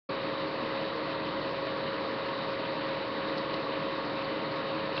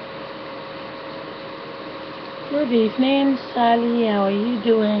Good evening, Sally. How are you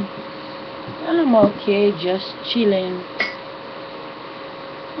doing? I'm okay, just chilling.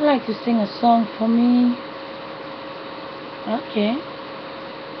 Would you like to sing a song for me? Okay,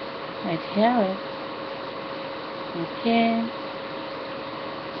 let's hear it. Okay.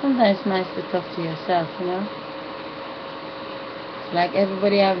 Sometimes it's nice to talk to yourself, you know? It's like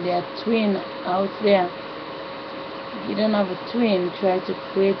everybody have their twin out there. If you don't have a twin, try to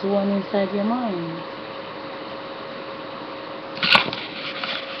create one inside your mind.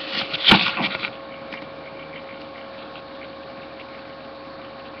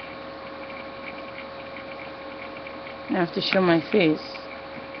 I have to show my face.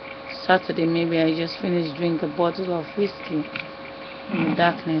 Saturday, maybe I just finished drinking a bottle of whiskey in the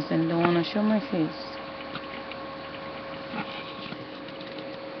darkness and don't want to show my face.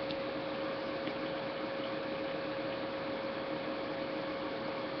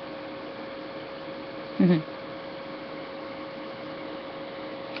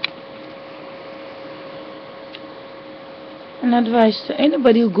 An advice to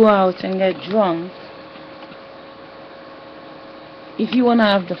anybody who go out and get drunk: if you want to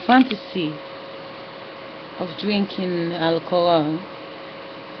have the fantasy of drinking alcohol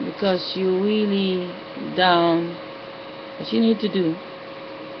because you're really down, what you need to do,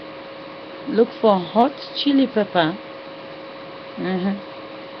 look for hot chili pepper and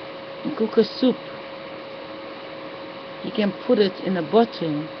cook a soup. You can put it in a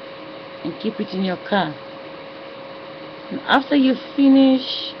bottle and keep it in your car, and after you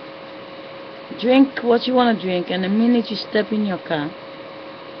finish, drink what you want to drink, and the minute you step in your car,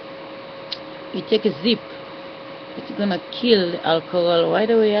 you take a sip. It's gonna kill the alcohol right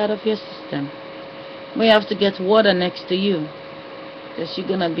away out of your system. But you have to get water next to you, because you're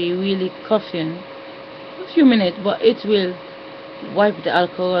gonna be really coughing for a few minutes, but it will wipe the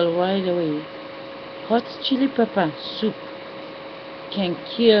alcohol right away. Hot chili pepper soup can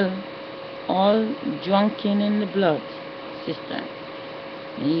kill all drunken in the blood system.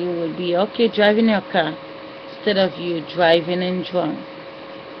 And you will be okay driving your car instead of you driving and drunk.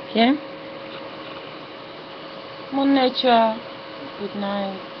 Okay? More nature. Good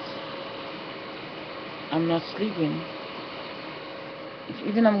night. I'm not sleeping.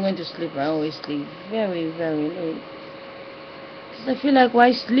 Even I'm going to sleep, I always sleep very, very late. Because I feel like,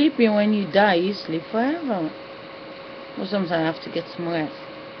 why sleeping? When you die, you sleep forever. But sometimes I have to get some rest.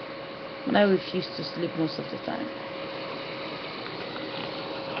 But I refuse to sleep most of the time.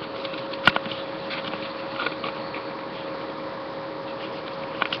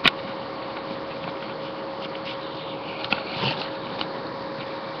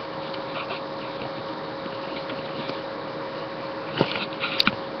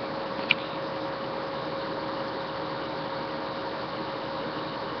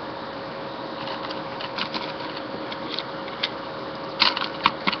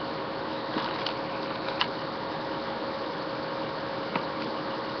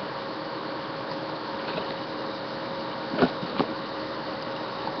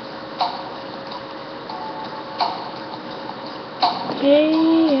 Hey,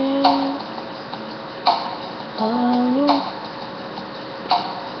 yeah. Oh,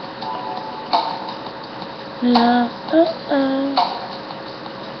 la, la,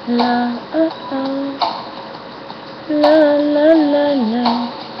 la, la, la, la,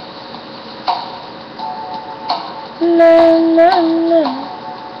 la, la,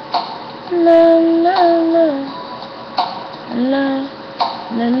 la, la, la,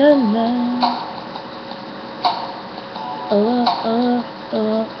 la, la, la. Oh, oh,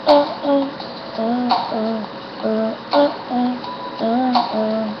 oh, oh, oh, oh, oh, oh, oh,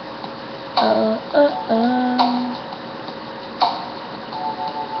 oh, oh, oh, oh.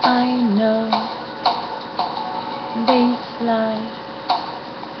 I know this life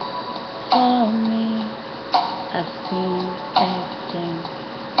for me. I've seen everything.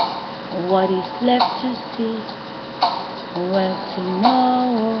 What is left to see? Well,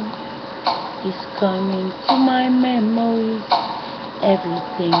 tomorrow is coming to my memories.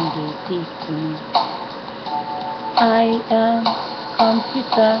 Everything they did to me. I am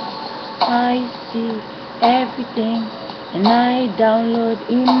computer. I see everything, and I download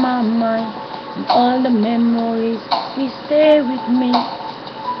in my mind, and all the memories will stay with me.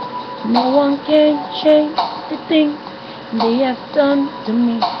 No one can change the thing they have done to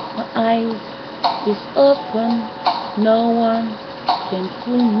me. My eyes is open. No one can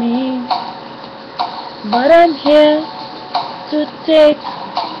fool me. But I'm here to take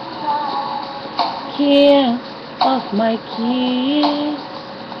care of my kids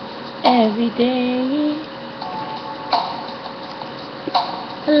every day.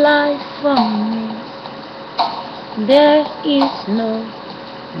 Life for me There is no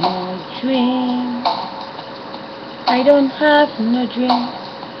more dream. I don't have no dream.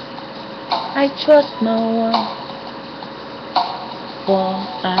 I trust no one for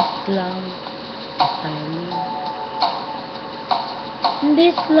as long as I live.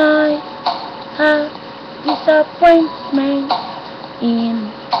 This life has disappointment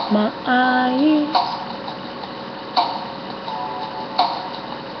in my eyes.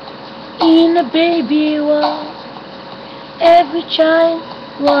 In a baby world, every child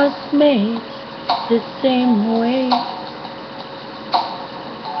was made the same way.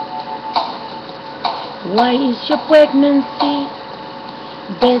 Why is your pregnancy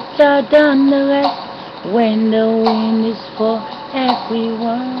better than the rest when the wind is for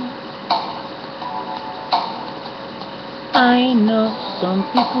everyone? I know some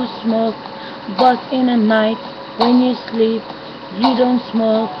people smoke, but in the night when you sleep, you don't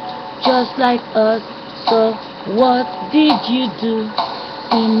smoke just like us. So what did you do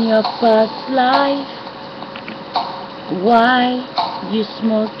in your past life? Why you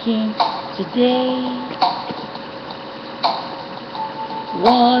smoking today?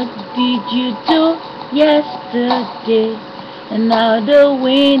 What did you do yesterday? And now the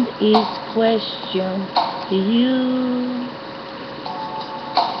wind is question to you.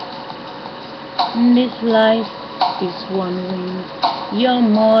 This life is one wind. Your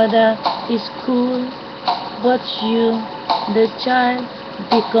mother is cool, but you, the child,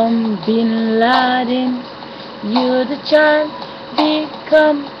 become Bin Laden. You, the child,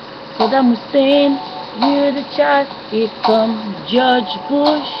 become Saddam Hussein. You, the child, become George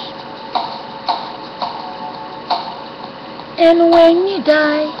Bush. And when you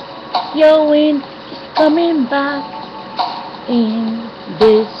die, your wind is coming back in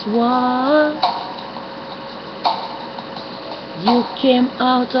this world. You came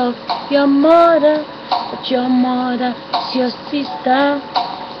out of your mother, but your mother is your sister,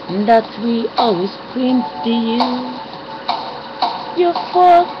 and that we always bring to you. You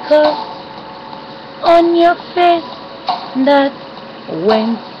focus on your face that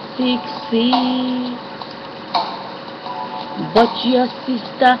went 6 feet, but your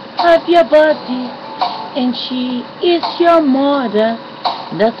sister have your body, and she is your mother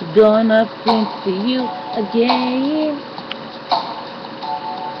that's gonna bring to you again.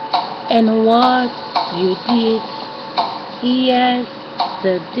 And what you did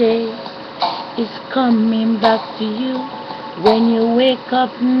yesterday is coming back to you when you wake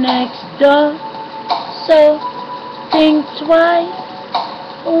up next door. So think twice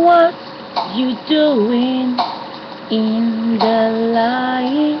what you doing in the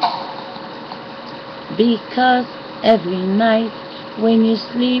light, because every night when you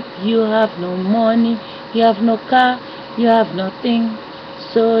sleep you have no money, you have no car, you have nothing.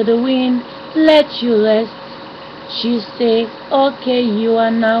 So the wind let you rest. She say, okay, you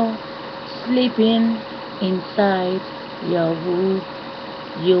are now sleeping inside your wood.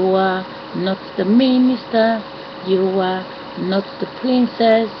 You are not the minister, you are not the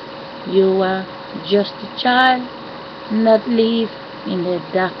princess, you are just a child that live in the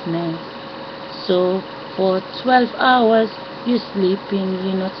darkness. So for 12 hours you sleeping,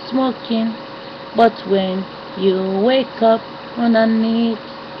 you're not smoking, but when you wake up underneath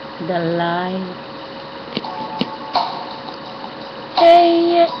the light,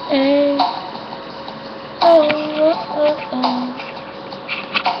 hey, hey, oh, oh, oh.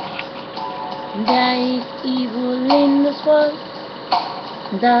 There is evil in this world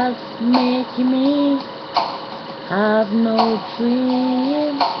that's making me have no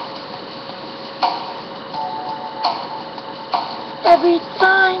dream. Every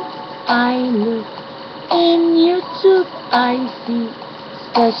time I look in YouTube, I see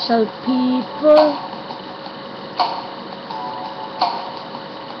special people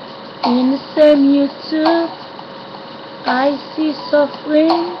in the same YouTube. I see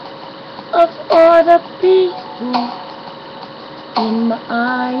suffering of other people in my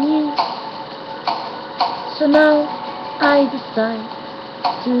eyes. So now I decide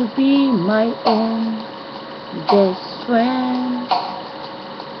to be my own best friend.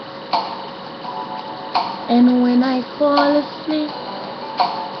 And when I fall asleep,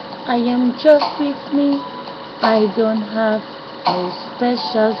 I am just with me. I don't have no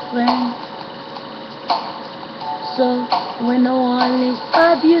special friend. So when no one is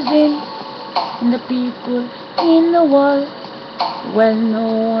abusing the people in the world, well, no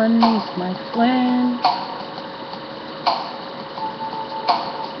one is my friend.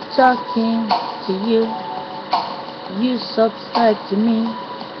 Talking to you, you subscribe to me.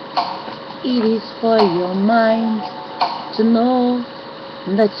 It is for your mind to know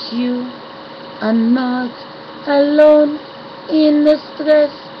that you are not alone in the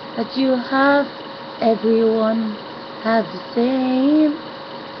stress that you have. Everyone has the same.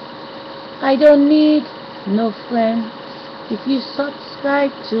 I don't need no friend. If you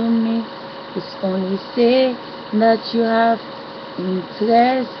subscribe to me, it's only say that you have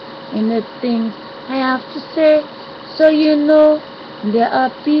interest in the things I have to say. So you know there are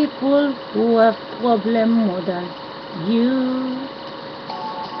people who have problem more than you.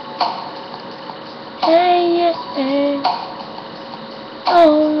 Hey, yeah, hey.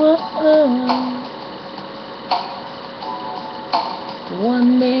 Oh, oh, oh.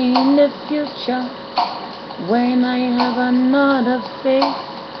 One day in the future, when I have another face,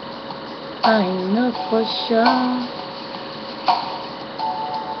 I know for sure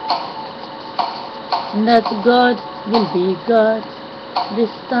that God will be God.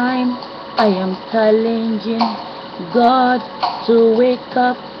 This time I am challenging God to wake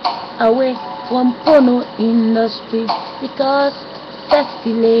up away from porno industry, because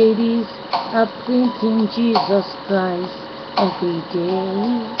sexy ladies are printing Jesus Christ every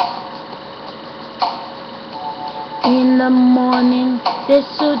day. In the morning they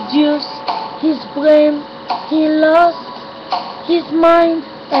seduce his brain, he lost his mind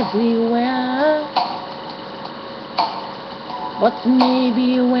everywhere. But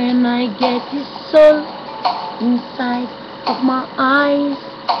maybe when I get his soul inside of my eyes,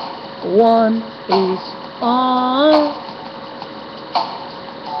 one is all.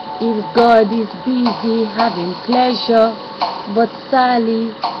 If God is busy having pleasure, but Sally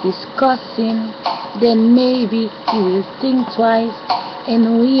is cussing, then maybe he will think twice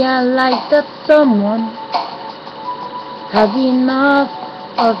and realize that someone have enough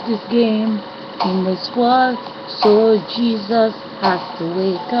of this game in this world. So Jesus has to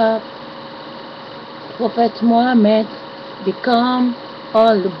wake up. Prophet Muhammad become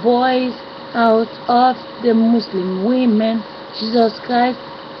all the boys out of the Muslim women. Jesus Christ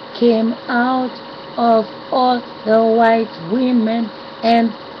came out of all the white women, and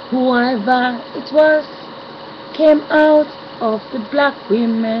whoever it was came out of the black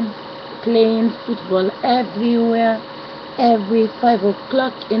women, playing football everywhere. Every 5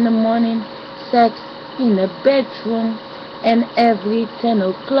 o'clock in the morning, sex in the bedroom, and every 10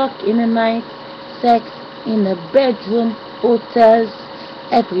 o'clock in the night, sex in the bedroom, hotels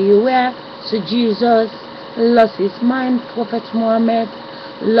everywhere. So Jesus lost his mind, Prophet Muhammad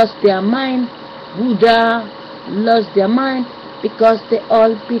lost their mind, Buddha lost their mind, because they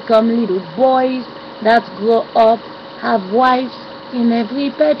all become little boys that grow up, have wives in every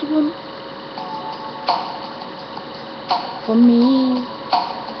bedroom. For me,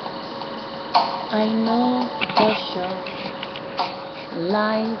 I know for sure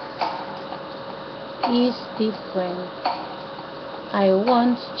life is different. I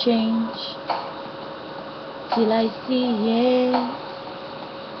want change till I see it.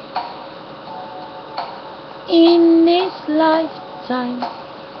 In this lifetime,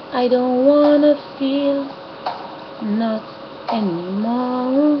 I don't wanna feel not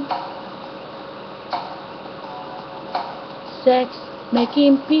anymore. Sex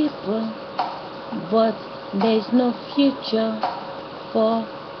making people, but there's no future for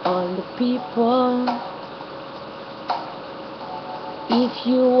all the people. If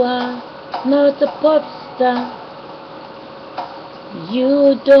you are not a pop star,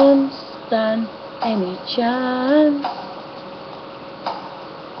 you don't stand any chance.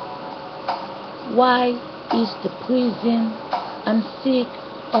 Why is the prison? I'm sick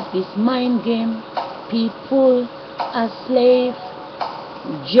of this mind game. People are slaves,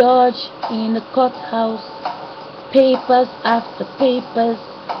 judge in the courthouse, papers after papers,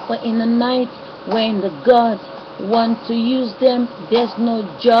 but in the night when the gods want to use them, there's no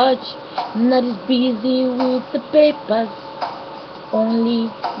judge, not is busy with the papers, only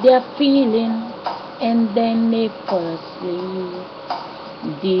their feeling, and then they fall asleep.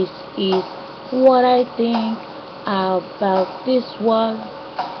 This is what I think about this world,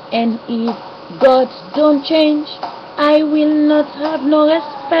 and if gods don't change, I will not have no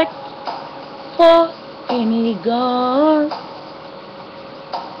respect for any god.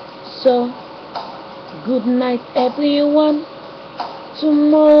 So, good night everyone.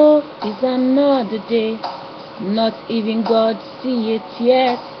 Tomorrow is another day. Not even God see it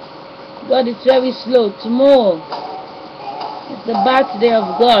yet. God is very slow. Tomorrow is the birthday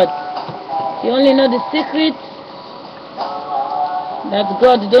of God. You only know the secret that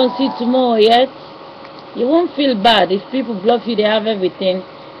God don't see tomorrow yet. You won't feel bad if people bluff you they have everything.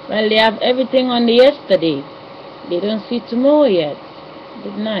 Well, they have everything on the yesterday. They don't see tomorrow yet.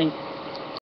 Good night.